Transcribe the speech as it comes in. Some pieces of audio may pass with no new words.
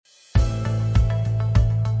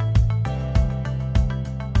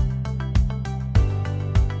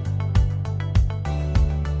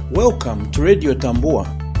Welcome to Radio Tambua,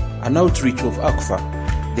 an outreach of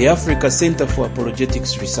ACFA, the Africa Center for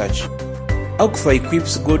Apologetics Research. ACFA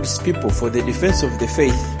equips God's people for the defense of the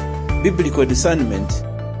faith, biblical discernment,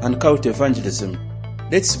 and cult evangelism.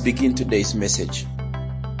 Let's begin today's message.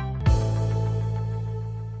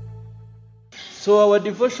 So our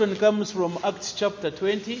devotion comes from Acts chapter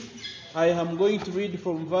 20. I am going to read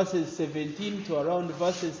from verses 17 to around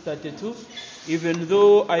verses 32, even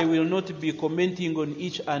though I will not be commenting on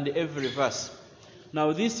each and every verse.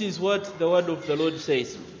 Now this is what the word of the Lord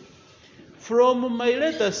says. From my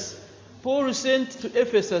letters, Paul sent to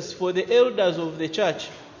Ephesus for the elders of the church.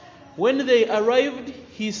 When they arrived,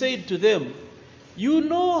 he said to them, "You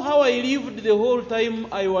know how I lived the whole time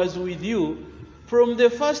I was with you, from the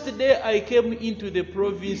first day I came into the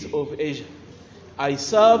province of Asia. I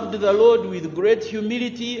served the Lord with great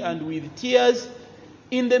humility and with tears,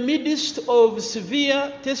 in the midst of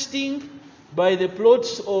severe testing by the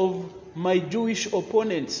plots of my Jewish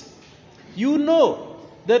opponents. You know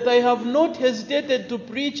that I have not hesitated to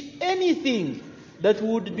preach anything that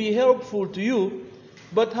would be helpful to you,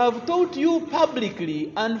 but have taught you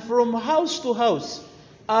publicly and from house to house.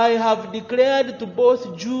 I have declared to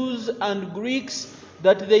both Jews and Greeks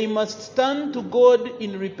that they must turn to God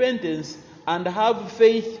in repentance and have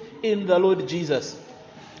faith in the Lord Jesus.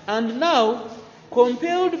 And now,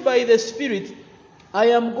 compelled by the Spirit, I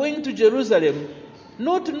am going to Jerusalem,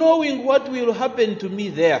 not knowing what will happen to me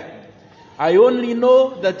there. I only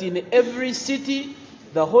know that in every city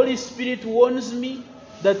the Holy Spirit warns me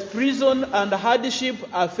that prison and hardship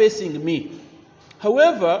are facing me.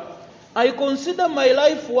 However, I consider my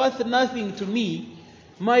life worth nothing to me.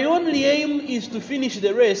 My only aim is to finish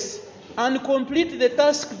the race and complete the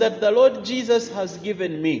task that the Lord Jesus has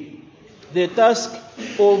given me, the task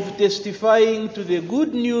of testifying to the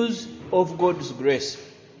good news of God's grace.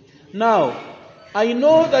 Now, I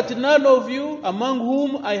know that none of you among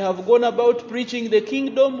whom I have gone about preaching the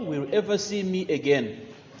kingdom will ever see me again.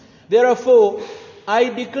 Therefore, I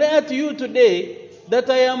declare to you today that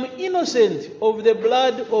I am innocent of the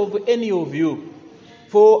blood of any of you,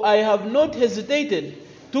 for I have not hesitated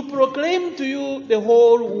to proclaim to you the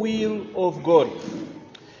whole will of God.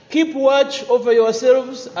 Keep watch over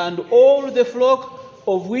yourselves and all the flock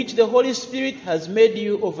of which the Holy Spirit has made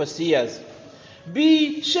you overseers.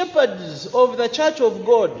 Be shepherds of the church of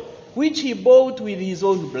God, which he bought with his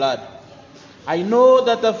own blood. I know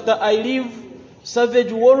that after I leave,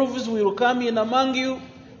 savage wolves will come in among you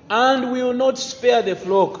and will not spare the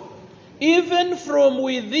flock. Even from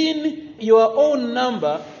within your own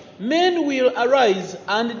number, men will arise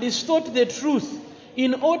and distort the truth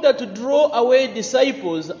in order to draw away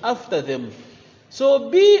disciples after them.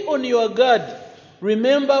 So be on your guard.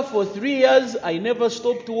 Remember, for 3 years I never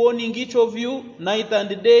stopped warning each of you night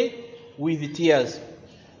and day with tears.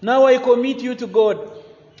 Now I commit you to God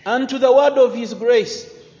and to the word of his grace,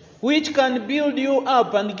 which can build you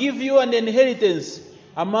up and give you an inheritance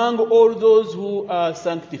among all those who are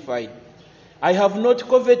sanctified. I have not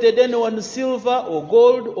coveted anyone's silver or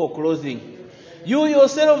gold or clothing. You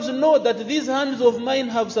yourselves know that these hands of mine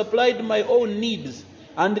have supplied my own needs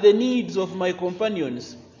and the needs of my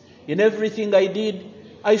companions. In everything I did,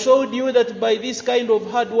 I showed you that by this kind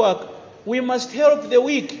of hard work, we must help the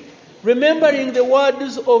weak, remembering the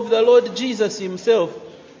words of the Lord Jesus himself,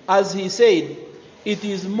 as he said, "It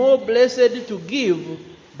is more blessed to give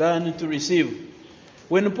than to receive."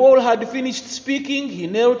 When Paul had finished speaking, he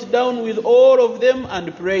knelt down with all of them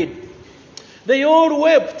and prayed. They all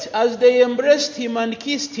wept as they embraced him and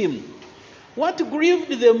kissed him. What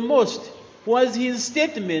grieved them most was his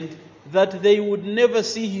statement that they would never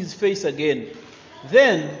see his face again.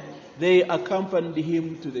 Then they accompanied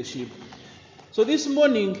him to the ship. So this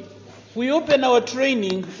morning, we open our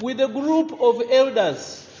training with a group of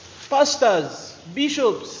elders, pastors,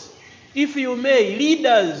 bishops, if you may,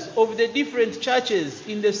 leaders of the different churches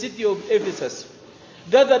in the city of Ephesus,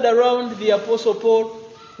 gathered around the Apostle Paul,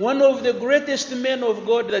 one of the greatest men of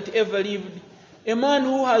God that ever lived, a man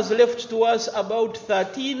who has left to us about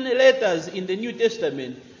 13 letters in the New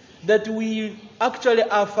Testament that we actually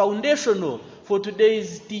are foundational for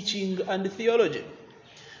today's teaching and theology.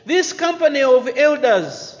 This company of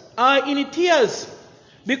elders are in tears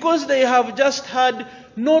because they have just heard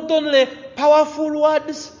not only powerful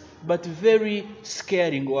words, but very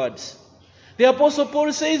scaring words. The Apostle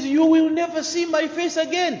Paul says, "You will never see my face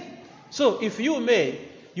again." So, if you may,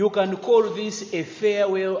 you can call this a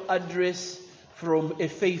farewell address from a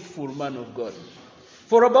faithful man of God.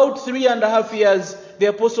 For about 3.5 years, the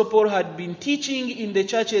Apostle Paul had been teaching in the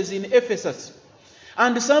churches in Ephesus.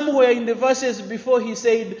 And somewhere in the verses before he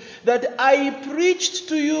said that I preached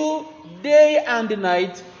to you day and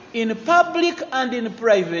night in public and in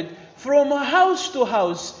private, from house to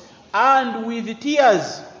house, and with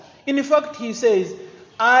tears. In fact, he says,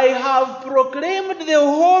 I have proclaimed the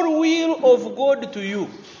whole will of God to you.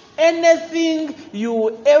 Anything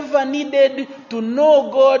you ever needed to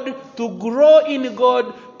know God, to grow in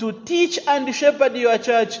God, to teach and shepherd your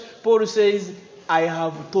church, Paul says, I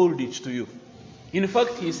have told it to you. In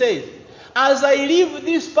fact, he says, as I leave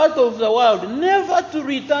this part of the world, never to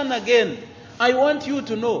return again, I want you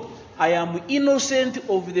to know I am innocent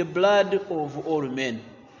of the blood of all men.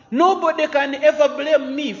 Nobody can ever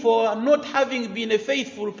blame me for not having been a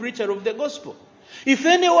faithful preacher of the gospel. If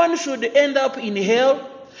anyone should end up in hell,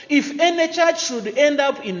 if any church should end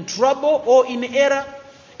up in trouble or in error,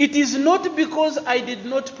 it is not because I did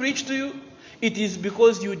not preach to you. It is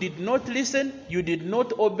because you did not listen, you did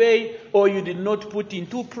not obey, or you did not put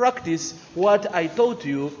into practice what I taught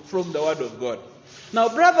you from the Word of God. Now,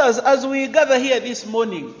 brothers, as we gather here this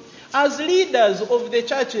morning, as leaders of the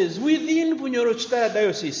churches within Bunyoro Chitara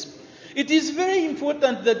Diocese, it is very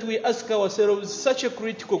important that we ask ourselves such a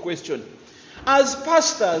critical question. As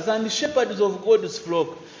pastors and shepherds of God's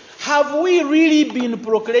flock, have we really been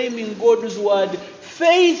proclaiming God's word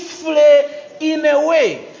faithfully in a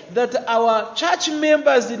way that our church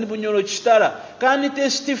members in Bunyoro Chitara can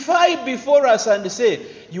testify before us and say,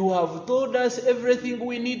 you have told us everything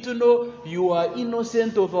we need to know, you are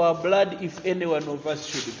innocent of our blood if any one of us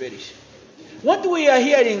should perish. What we are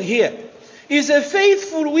hearing here is a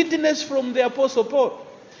faithful witness from the Apostle Paul,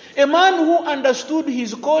 a man who understood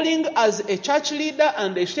his calling as a church leader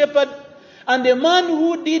and a shepherd, and a man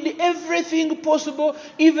who did everything possible,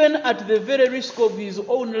 even at the very risk of his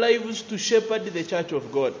own lives, to shepherd the church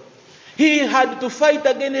of God. He had to fight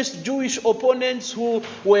against Jewish opponents who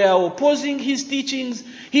were opposing his teachings.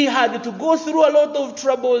 He had to go through a lot of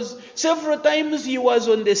troubles. Several times he was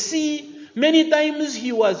on the sea. Many times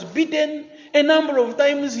he was beaten. A number of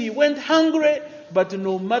times he went hungry. But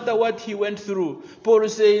no matter what he went through, Paul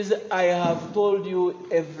says, I have told you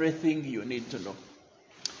everything you need to know.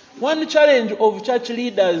 One challenge of church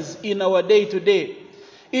leaders in our day today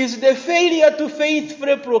is the failure to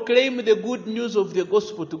faithfully proclaim the good news of the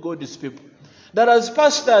gospel to God's people. That as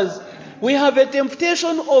pastors, we have a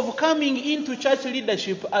temptation of coming into church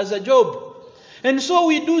leadership as a job. And so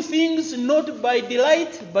we do things not by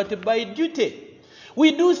delight, but by duty.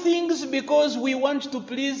 We do things because we want to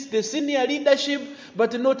please the senior leadership,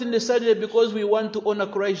 but not necessarily because we want to honor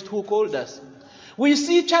Christ who called us. We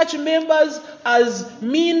see church members as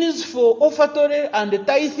means for offertory and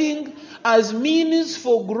tithing, as means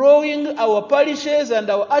for growing our parishes and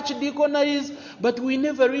our archdeaconries, but we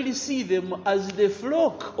never really see them as the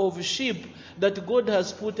flock of sheep that God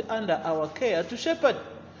has put under our care to shepherd.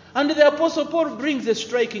 And the Apostle Paul brings a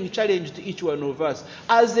striking challenge to each one of us.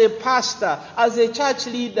 As a pastor, as a church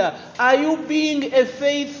leader, are you being a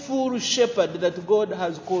faithful shepherd that God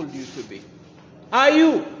has called you to be? Are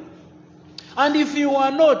you? And if you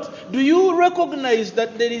are not, do you recognize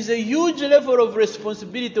that there is a huge level of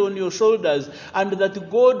responsibility on your shoulders and that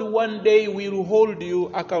God one day will hold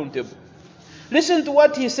you accountable? Listen to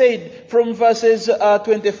what he said from verses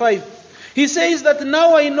 25. He says that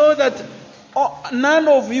now I know that none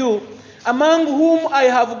of you among whom I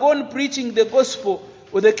have gone preaching the gospel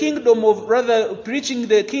or the kingdom of, rather preaching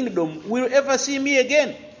the kingdom, will ever see me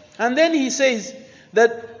again. And then he says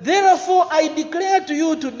that therefore I declare to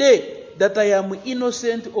you today that I am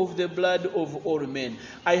innocent of the blood of all men.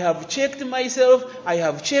 I have checked myself, I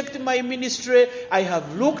have checked my ministry, I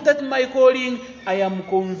have looked at my calling, I am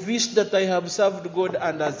convinced that I have served God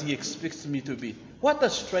and as He expects me to be. What a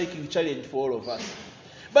striking challenge for all of us.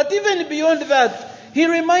 But even beyond that, he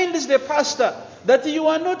reminds the pastor that you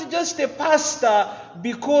are not just a pastor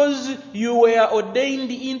because you were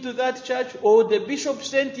ordained into that church or the bishop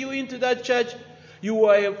sent you into that church. You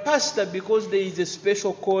are a pastor because there is a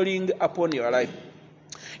special calling upon your life.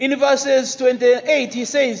 In verses 28, he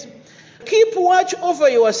says, keep watch over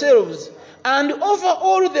yourselves and over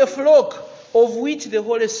all the flock of which the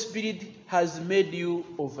Holy Spirit has made you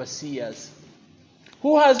overseers.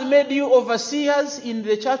 Who has made you overseers in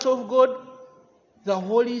the church of God? The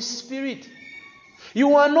Holy Spirit.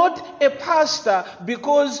 You are not a pastor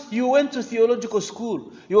because you went to theological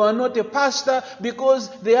school. You are not a pastor because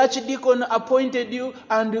the archdeacon appointed you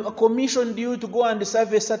and commissioned you to go and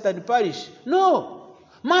serve a certain parish. No.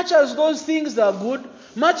 Much as those things are good,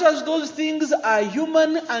 much as those things are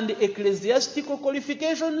human and ecclesiastical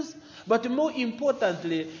qualifications, but more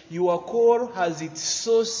importantly, your call has its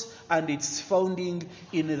source and its founding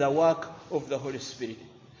in the work of the Holy Spirit.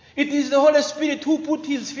 It is the Holy Spirit who put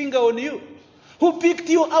His finger on you, who picked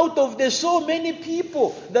you out of the so many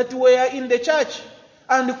people that were in the church.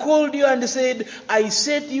 and called you and said, I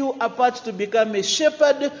set you apart to become a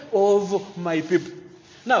shepherd of my people.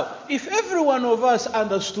 Now, if every one of us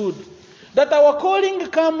understood that our calling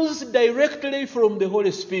comes directly from the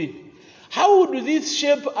Holy Spirit, how would this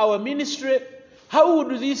shape our ministry? How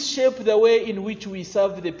would this shape the way in which we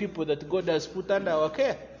serve the people that God has put under our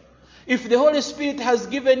care? If the Holy Spirit has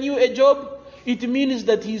given you a job, it means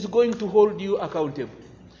that He is going to hold you accountable.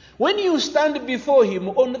 When you stand before Him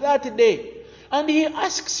on that day, and He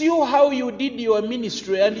asks you how you did your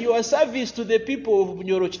ministry and your service to the people of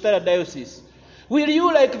Nyorochitara Diocese, will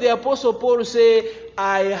you, like the Apostle Paul, say,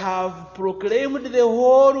 I have proclaimed the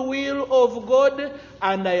whole will of God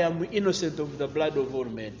and I am innocent of the blood of all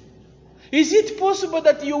men? Is it possible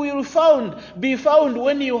that you will be found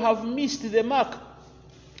when you have missed the mark?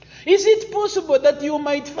 Is it possible that you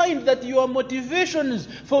might find that your motivations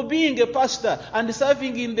for being a pastor and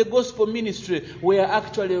serving in the gospel ministry were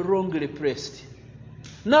actually wrongly placed?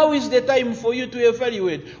 Now is the time for you to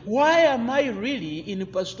evaluate, why am I really in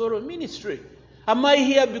pastoral ministry? Am I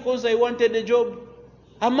here because I wanted a job?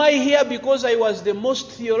 Am I here because I was the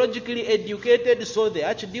most theologically educated, so the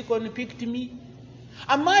archdeacon picked me?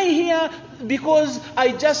 Am I here because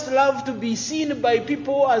I just love to be seen by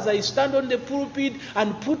people as I stand on the pulpit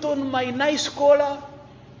and put on my nice collar?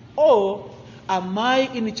 Or am I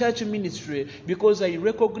in church ministry because I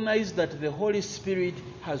recognize that the Holy Spirit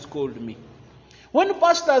has called me? When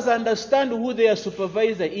pastors understand who their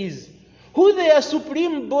supervisor is, who their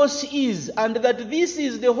supreme boss is, and that this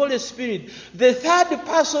is the Holy Spirit, the third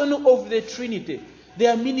person of the Trinity,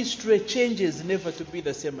 their ministry changes never to be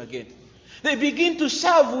the same again. They begin to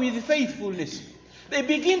serve with faithfulness. They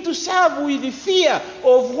begin to serve with fear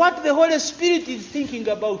of what the Holy Spirit is thinking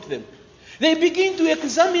about them. They begin to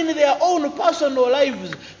examine their own personal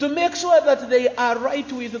lives to make sure that they are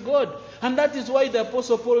right with God. And that is why the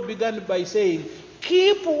Apostle Paul began by saying,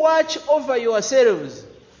 keep watch over yourselves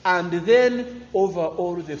and then over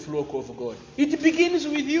all the flock of God. It begins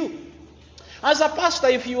with you. As a pastor,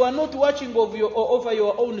 if you are not watching over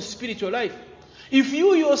your own spiritual life, if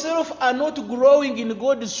you yourself are not growing in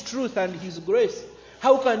God's truth and His grace,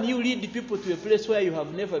 how can you lead people to a place where you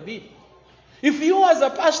have never been? If you as a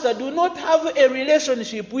pastor do not have a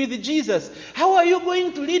relationship with Jesus, how are you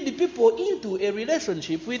going to lead people into a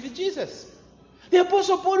relationship with Jesus? The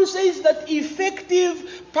Apostle Paul says that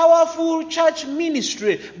effective, powerful church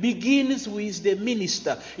ministry begins with the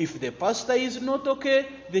minister. If the pastor is not okay,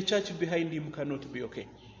 the church behind him cannot be okay.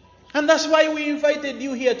 And that's why we invited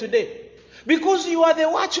you here today. Because you are the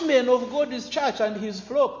watchmen of God's church and His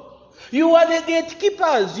flock. You are the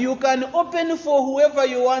gatekeepers. You can open for whoever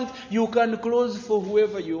you want. You can close for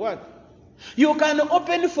whoever you want. You can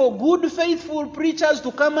open for good, faithful preachers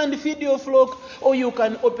to come and feed your flock, or you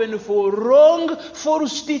can open for wrong,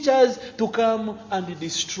 false teachers to come and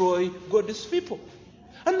destroy God's people.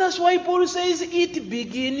 And that's why Paul says it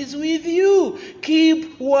begins with you.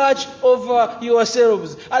 Keep watch over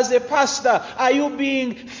yourselves. As a pastor, are you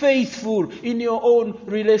being faithful in your own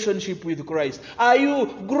relationship with Christ? Are you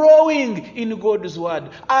growing in God's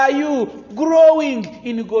word? Are you growing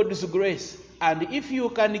in God's grace? And if you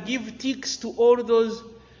can give ticks to all those,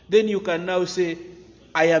 then you can now say,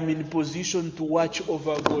 I am in position to watch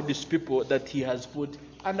over God's people that He has put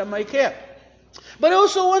under my care. But I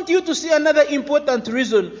also want you to see another important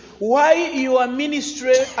reason why your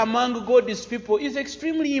ministry among God's people is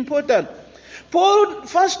extremely important. Paul,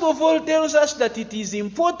 first of all, tells us that it is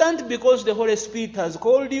important because the Holy Spirit has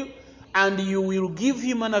called you and you will give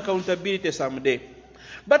Him an accountability someday.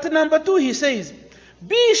 But number two, he says,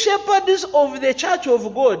 be shepherds of the church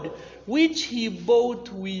of God, which He bought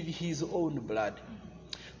with His own blood.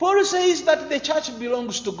 Paul says that the church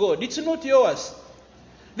belongs to God. It's not yours.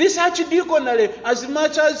 This archdeaconry, as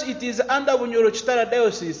much as it is under Nyorochitara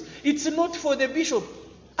Diocese, it's not for the bishop.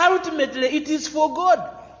 Ultimately, it is for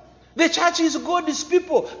God. The church is God's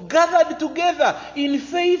people gathered together in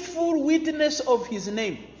faithful witness of His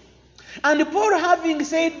name. And Paul, having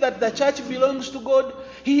said that the church belongs to God,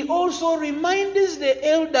 he also reminds the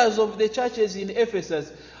elders of the churches in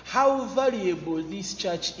Ephesus how valuable this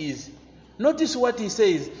church is. Notice what he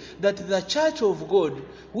says, that the church of God,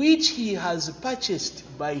 which He has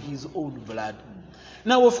purchased by His own blood.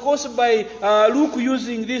 Now, of course, by Luke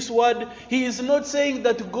using this word, he is not saying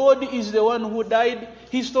that God is the one who died.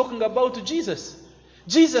 He's talking about Jesus.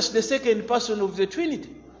 Jesus, the second person of the Trinity.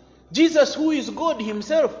 Jesus, who is God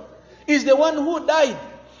Himself, is the one who died,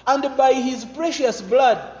 and by His precious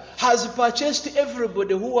blood has purchased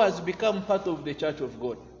everybody who has become part of the church of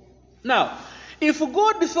God. Now, if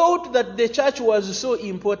God thought that the church was so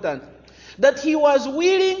important, that he was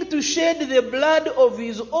willing to shed the blood of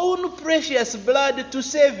his own precious blood to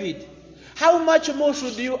save it, how much more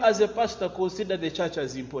should you as a pastor consider the church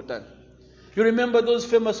as important? You remember those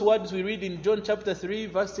famous words we read in John chapter 3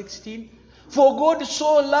 verse 16? For God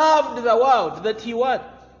so loved the world that he what?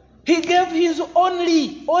 He gave his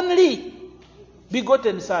only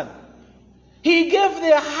begotten Son. He gave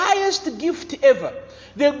the highest gift ever,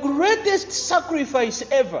 the greatest sacrifice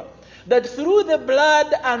ever, that through the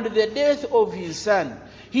blood and the death of his Son,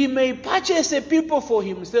 he may purchase a people for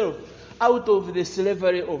himself out of the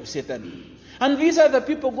slavery of Satan. And these are the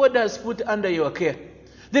people God has put under your care.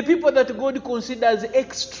 The people that God considers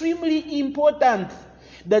extremely important,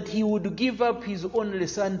 that he would give up his only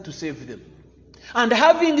Son to save them. And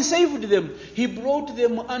having saved them, he brought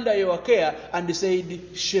them under your care and said,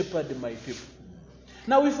 shepherd my people.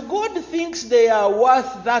 Now if God thinks they are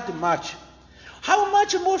worth that much, how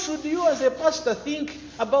much more should you as a pastor think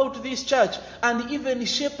about this church and even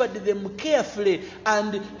shepherd them carefully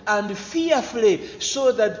and fearfully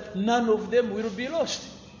so that none of them will be lost?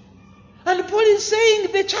 And Paul is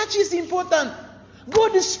saying the church is important.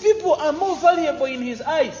 God's people are more valuable in his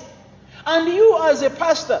eyes. And you as a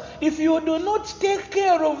pastor, if you do not take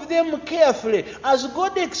care of them carefully, as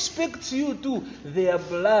God expects you to, their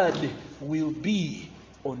blood will be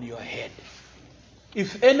on your head.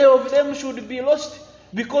 If any of them should be lost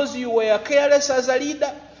because you were careless as a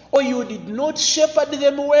leader, or you did not shepherd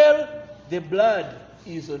them well, the blood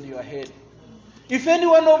is on your head. If any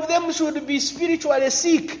one of them should be spiritually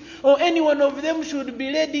sick, or any one of them should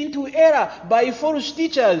be led into error by false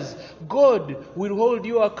teachers, God will hold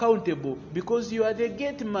you accountable, because you are the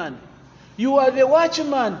gate man. You are the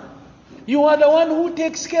watchman. You are the one who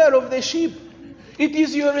takes care of the sheep. It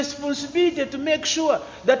is your responsibility to make sure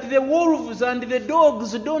that the wolves and the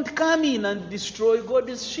dogs don't come in and destroy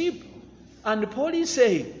God's sheep. And Paul is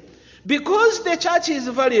saying, because the church is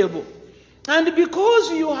valuable, and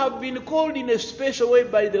because you have been called in a special way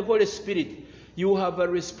by the Holy Spirit, you have a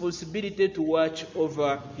responsibility to watch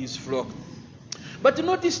over his flock. But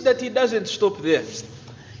notice that he doesn't stop there.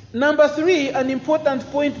 Number 3, an important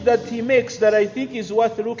point that he makes that I think is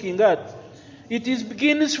worth looking at. It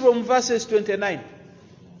begins from verses 29.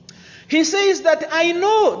 He says that I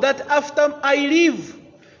know that after I leave,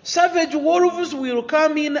 savage wolves will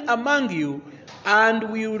come in among you and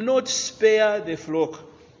will not spare the flock.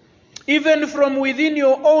 Even from within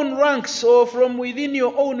your own ranks or from within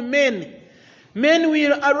your own men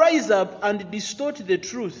will arise up and distort the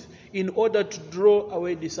truth in order to draw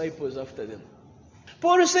away disciples after them.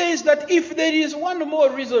 Paul says that if there is one more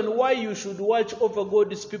reason why you should watch over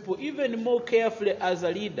God's people even more carefully as a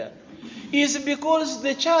leader, is because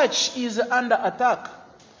the church is under attack.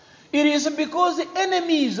 It is because the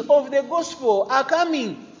enemies of the gospel are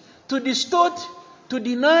coming to distort, to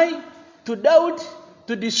deny, to doubt,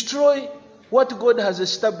 to destroy what God has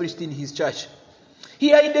established in his church.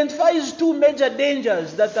 He identifies 2 major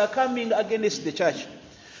dangers that are coming against the church.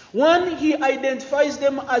 One, he identifies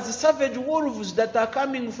them as savage wolves that are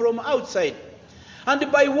coming from outside.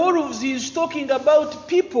 And by wolves, he is talking about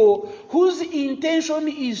people whose intention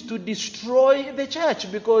is to destroy the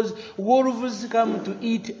church, because wolves come to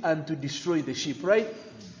eat and to destroy the sheep, right?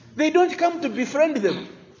 They don't come to befriend them.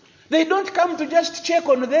 They don't come to just check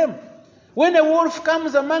on them. When a wolf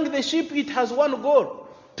comes among the sheep, it has one goal: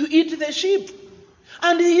 to eat the sheep.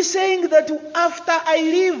 And he's saying that after I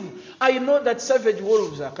leave, I know that savage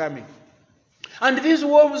wolves are coming. And these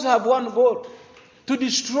wolves have one goal: to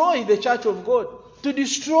destroy the church of God, to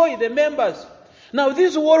destroy the members. Now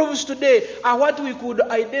these wolves today are what we could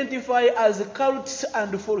identify as cults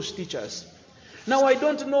and false teachers. Now I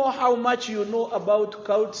don't know how much you know about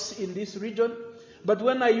cults in this region, but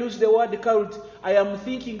when I use the word cult, I am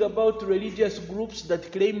thinking about religious groups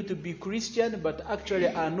that claim to be Christian but actually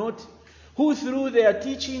are not, who through their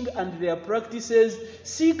teaching and their practices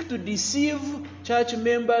seek to deceive church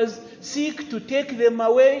members, seek to take them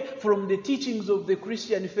away from the teachings of the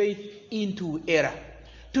Christian faith into error.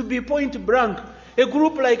 To be point blank, a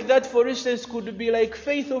group like that, for instance, could be like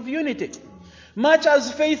Faith of Unity. Much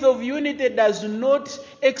as Faith of Unity does not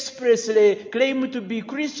expressly claim to be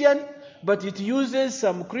Christian, but it uses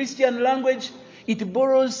some Christian language, it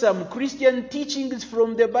borrows some Christian teachings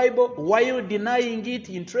from the Bible while denying it,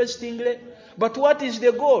 interestingly. But what is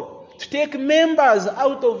the goal? To take members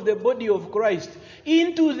out of the body of Christ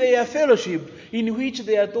into their fellowship, in which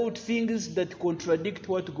they are taught things that contradict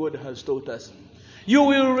what God has taught us. You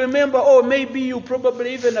will remember, or maybe you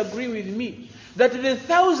probably even agree with me, that the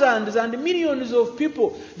thousands and millions of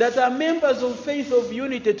people that are members of Faith of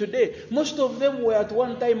Unity today, most of them were at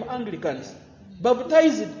one time Anglicans,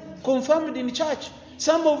 baptized, confirmed in church,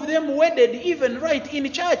 Some of them wedded even right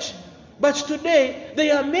in church. But today, they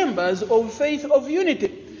are members of Faith of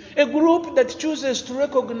Unity, a group that chooses to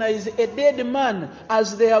recognize a dead man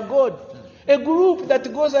as their God. A group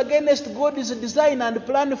that goes against God's design and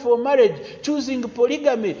plan for marriage, choosing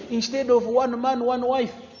polygamy instead of one man, one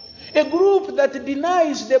wife. A group that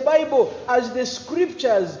denies the Bible as the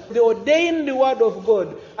scriptures, the ordained word of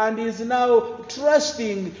God, and is now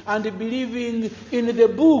trusting and believing in the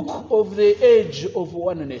book of the age of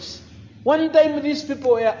oneness. One time these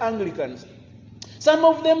people were Anglicans. Some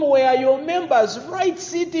of them were your members, right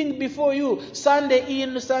sitting before you, Sunday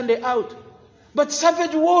in, Sunday out. But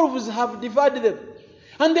savage wolves have devoured them.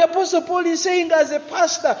 And the Apostle Paul is saying, as a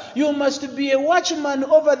pastor, you must be a watchman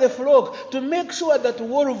over the flock to make sure that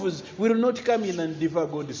wolves will not come in and devour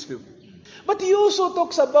God's people. But he also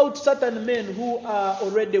talks about certain men who are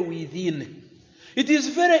already within. It is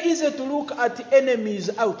very easy to look at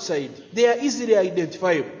enemies outside. They are easily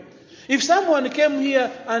identifiable. If someone came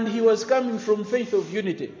here and he was coming from Faith of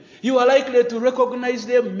Unity, you are likely to recognize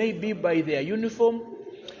them maybe by their uniform.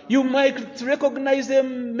 You might recognize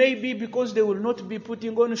them maybe because they will not be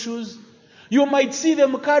putting on shoes. You might see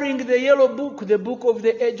them carrying the yellow book, the book of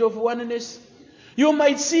the age of oneness. You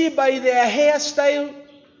might see by their hairstyle.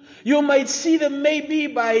 You might see them maybe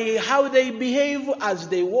by how they behave as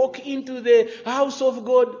they walk into the house of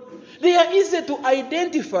God. They are easy to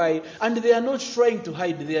identify and they are not trying to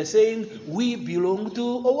hide. They are saying, we belong to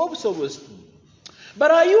Owobsobos.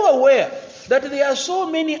 But are you aware that there are so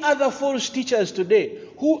many other false teachers today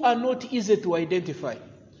who are not easy to identify,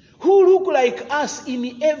 who look like us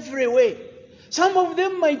in every way? Some of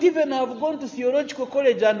them might even have gone to theological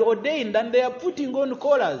college and ordained, and they are putting on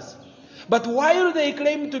collars. But while they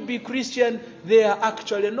claim to be Christian, they are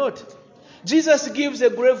actually not. Jesus gives a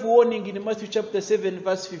grave warning in Matthew chapter 7,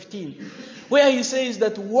 verse 15, where he says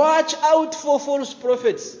that watch out for false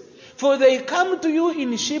prophets, for they come to you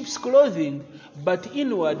in sheep's clothing, but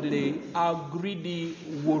inwardly are greedy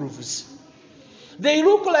wolves. They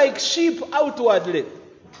look like sheep outwardly.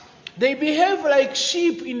 They behave like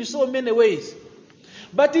sheep in so many ways.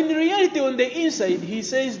 But in reality, on the inside, he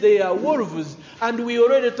says they are wolves. And we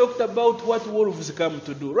already talked about what wolves come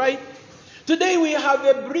to do, right? Today we have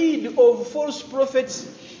a breed of false prophets,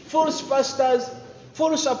 false pastors,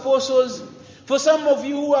 false apostles. For some of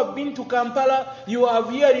you who have been to Kampala, you are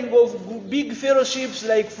hearing of big fellowships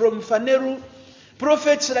like from Faneru,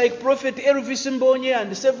 prophets like Prophet Elvis Mbonye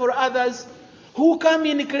and several others, who come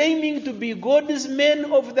in claiming to be God's men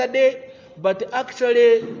of the day, but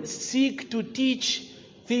actually seek to teach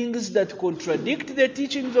things that contradict the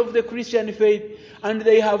teachings of the Christian faith, and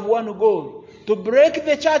they have one goal: to break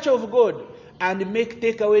the church of God and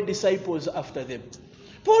take away disciples after them.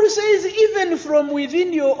 Paul says, even from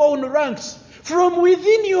within your own ranks, from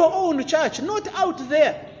within your own church, not out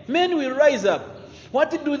there, men will rise up.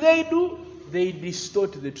 What do? They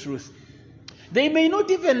distort the truth. They may not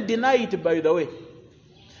even deny it, by the way.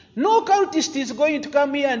 No cultist is going to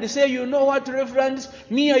come here and say, you know what, Reverend,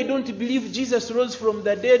 me, I don't believe Jesus rose from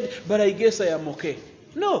the dead, but I guess I am okay.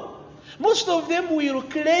 No. Most of them will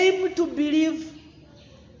claim to believe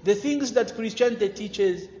the things that Christianity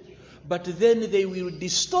teaches, but then they will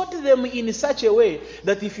distort them in such a way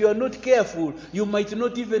that if you are not careful, you might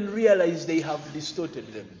not even realize they have distorted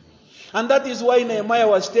them. And that is why Nehemiah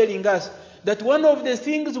was telling us that one of the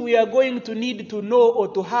things we are going to need to know or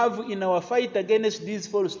to have in our fight against these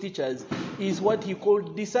false teachers is what he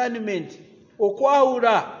called discernment, or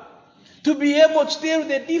kwaura, to be able to tell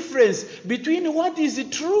the difference between what is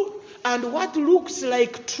true and what looks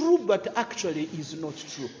like true but actually is not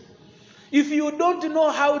true. If you don't know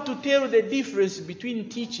how to tell the difference between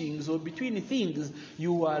teachings or between things,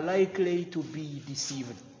 you are likely to be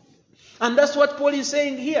deceived. And that's what Paul is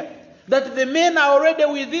saying here, that the men are already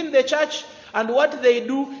within the church, and what they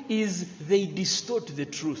do is they distort the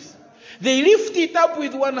truth. They lift it up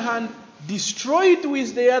with one hand, destroy it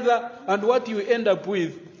with the other, and what you end up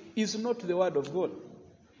with is not the word of God.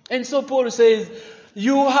 And so Paul says,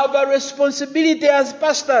 you have a responsibility as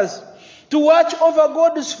pastors to watch over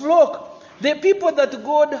God's flock, the people that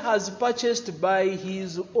God has purchased by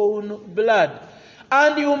his own blood.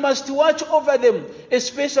 And you must watch over them,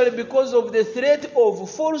 especially because of the threat of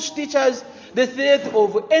false teachers, the threat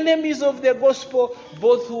of enemies of the gospel,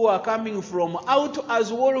 both who are coming from out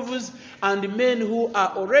as wolves and men who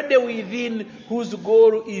are already within, whose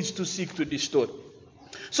goal is to seek to distort.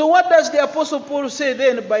 So what does the Apostle Paul say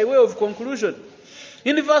then by way of conclusion?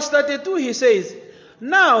 In verse 32 he says,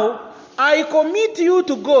 now I commit you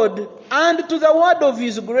to God and to the word of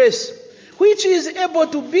his grace, which is able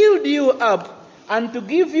to build you up and to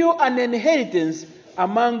give you an inheritance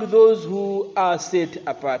among those who are set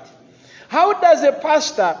apart. How does a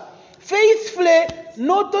pastor faithfully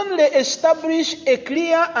not only establish a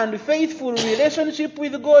clear and faithful relationship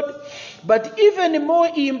with God, but even more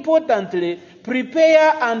importantly,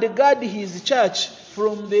 prepare and guard his church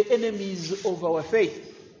from the enemies of our faith?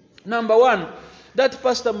 Number one, that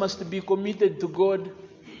pastor must be committed to God,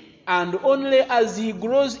 and only as he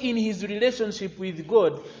grows in his relationship with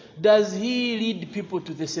God does he lead people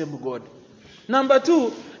to the same God. Number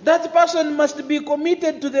two, that person must be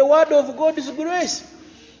committed to the word of God's grace.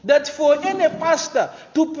 That for any pastor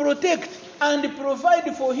to protect and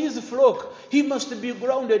provide for his flock, he must be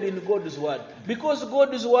grounded in God's word. Because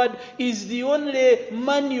God's word is the only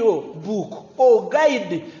manual book or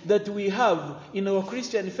guide that we have in our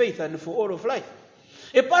Christian faith and for all of life.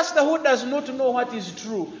 A pastor who does not know what is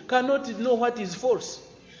true cannot know what is false.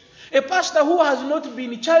 A pastor who has not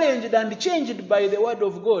been challenged and changed by the word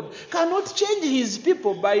of God cannot change his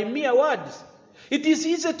people by mere words. It is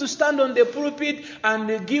easy to stand on the pulpit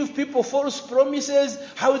and give people false promises,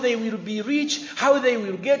 how they will be rich, how they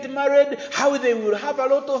will get married, how they will have a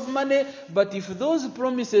lot of money. But if those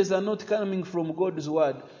promises are not coming from God's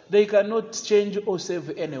word, they cannot change or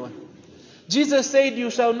save anyone. Jesus said, "You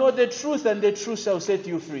shall know the truth, and the truth shall set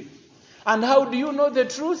you free." And how do you know the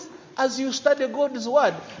truth? As you study God's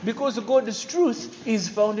word, because God's truth is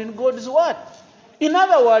found in God's word. In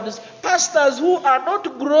other words, pastors who are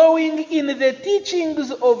not growing in the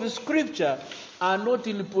teachings of Scripture are not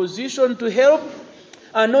in position to help,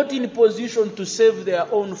 are not in position to save their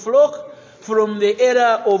own flock from the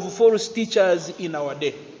error of false teachers in our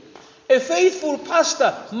day. A faithful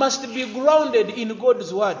pastor must be grounded in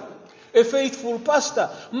God's word. A faithful pastor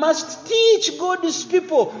must teach God's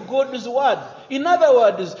people God's word. In other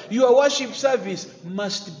words, your worship service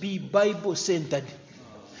must be Bible-centered.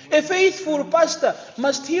 A faithful pastor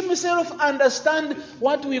must himself understand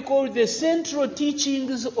what we call the central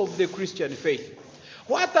teachings of the Christian faith.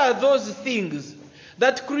 What are those things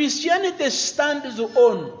that Christianity stands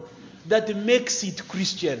on that makes it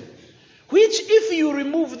Christian? Which, if you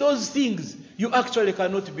remove those things, you actually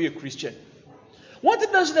cannot be a Christian.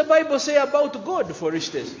 What does the Bible say about God, for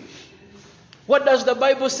instance? What does the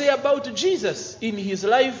Bible say about Jesus in his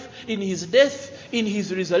life, in his death, in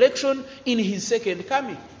his resurrection, in his second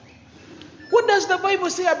coming? What does the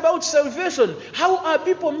Bible say about salvation? How are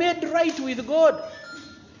people made right with God?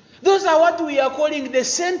 Those are what we are calling the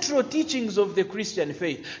central teachings of the Christian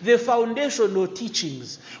faith, the foundational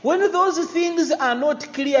teachings. When those things are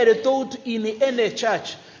not clearly taught in any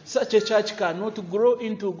church, such a church cannot grow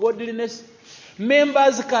into godliness.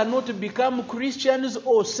 Members cannot become Christians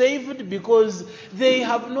or saved because they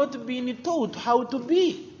have not been taught how to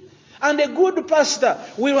be. And a good pastor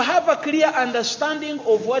will have a clear understanding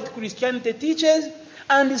of what Christianity teaches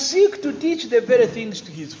and seek to teach the very things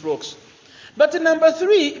to his flocks. But number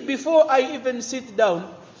three, before I even sit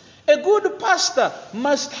down, a good pastor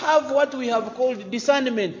must have what we have called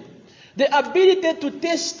discernment. The ability to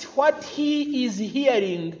test what he is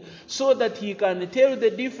hearing so that he can tell the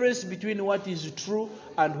difference between what is true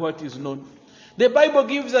and what is not. The Bible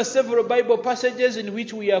gives us several Bible passages in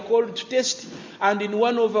which we are called to test, and in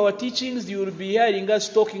one of our teachings you will be hearing us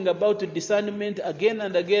talking about discernment again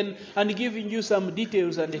and again and giving you some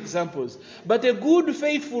details and examples. But a good,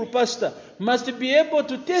 faithful pastor must be able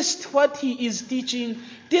to test what he is teaching,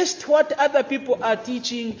 test what other people are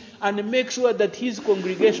teaching, and make sure that his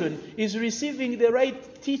congregation is receiving the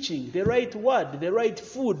right teaching, the right word, the right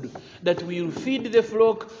food that will feed the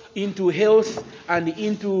flock into health and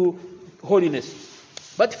into holiness.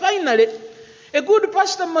 But finally, a good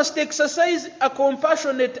pastor must exercise a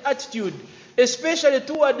compassionate attitude, especially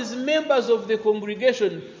towards members of the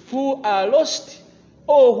congregation who are lost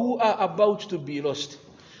or who are about to be lost.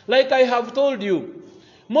 Like I have told you,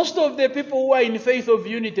 most of the people who are in Faith of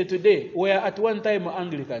Unity today were at one time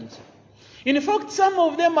Anglicans. In fact, some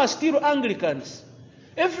of them are still Anglicans.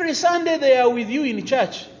 Every Sunday they are with you in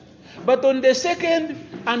church. But on the 2nd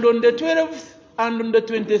and on the 12th and on the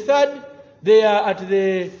 23rd, they are at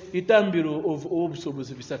the Itambiro of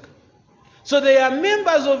Obusobos Bisaka. So they are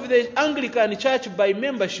members of the Anglican Church by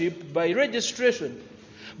membership, by registration.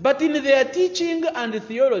 But in their teaching and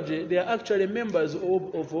theology, they are actually members of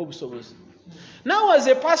Obusobos. Now, as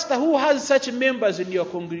a pastor who has such members in your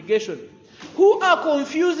congregation, who are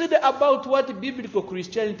confused about what biblical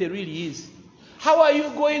Christianity really is, how are you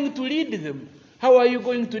going to lead them? How are you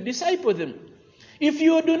going to disciple them? If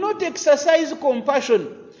you do not exercise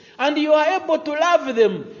compassion, and you are able to love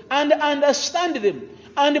them and understand them,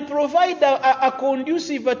 and provide a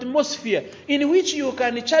conducive atmosphere in which you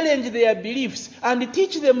can challenge their beliefs and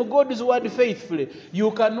teach them God's word faithfully,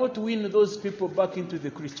 you cannot win those people back into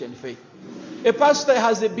the Christian faith. A pastor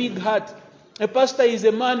has a big heart. A pastor is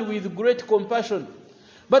a man with great compassion.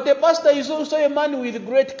 But a pastor is also a man with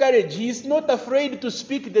great courage. He is not afraid to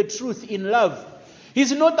speak the truth in love. He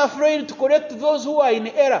is not afraid to correct those who are in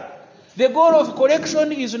error. The goal of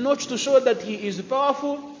correction is not to show that he is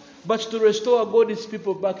powerful, but to restore God's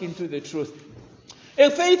people back into the truth. A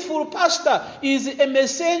faithful pastor is a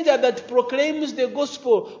messenger that proclaims the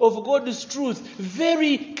gospel of God's truth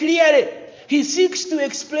very clearly. He seeks to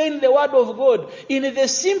explain the word of God in the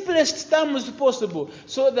simplest terms possible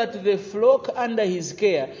so that the flock under his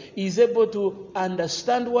care is able to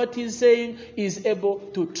understand what he's saying, is able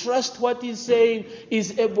to trust what he's saying,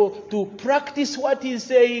 is able to practice what he's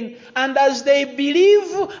saying. And as they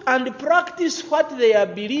believe and practice what they are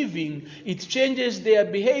believing, it changes their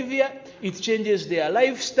behavior, it changes their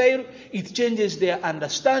lifestyle, it changes their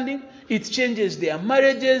understanding, it changes their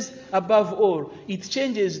marriages. Above all, it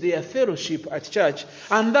changes their fellowship at church.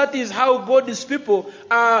 And that is how God's people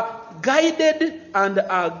are guided and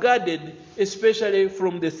are guarded, especially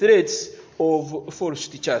from the threats of false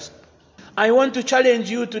teachers. I want to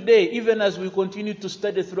challenge you today, even as we continue to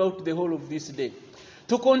study throughout the whole of this day,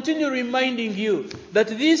 to continue reminding you that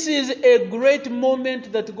this is a great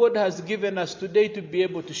moment that God has given us today to be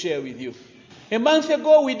able to share with you. A month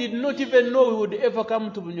ago, we did not even know we would ever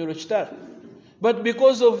come to Bunyoro Chitara. But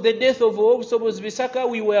because of the death of Obusobos Bisaka,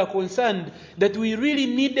 we were concerned that we really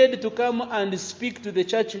needed to come and speak to the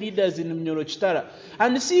church leaders in Bunyoro Chitara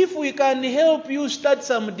and see if we can help you start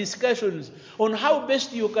some discussions on how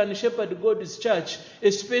best you can shepherd God's church,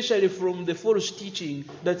 especially from the false teaching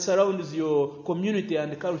that surrounds your community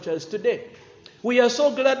and cultures today. We are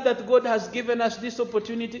so glad that God has given us this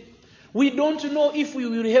opportunity. We don't know if we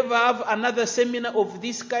will ever have another seminar of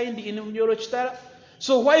this kind in Bunyoro Chitara.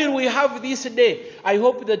 So while we have this day, I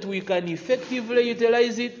hope that we can effectively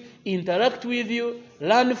utilize it, interact with you,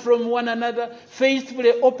 learn from one another,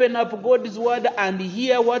 faithfully open up God's word and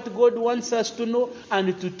hear what God wants us to know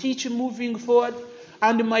and to teach moving forward.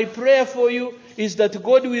 And my prayer for you is that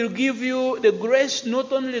God will give you the grace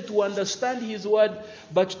not only to understand his word,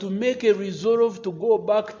 but to make a resolve to go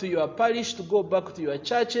back to your parish, to go back to your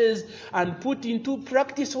churches, and put into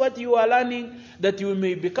practice what you are learning, that you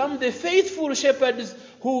may become the faithful shepherds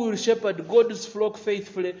who will shepherd God's flock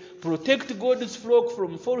faithfully, protect God's flock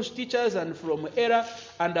from false teachers and from error,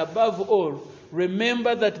 and above all,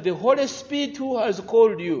 remember that the Holy Spirit who has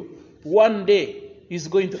called you one day is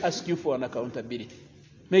going to ask you for an accountability.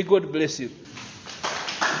 May God bless you.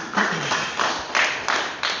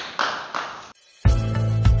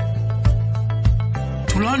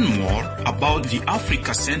 To learn more about the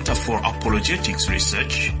Africa Center for Apologetics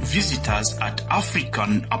Research, visit us at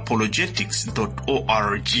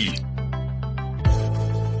africanapologetics.org.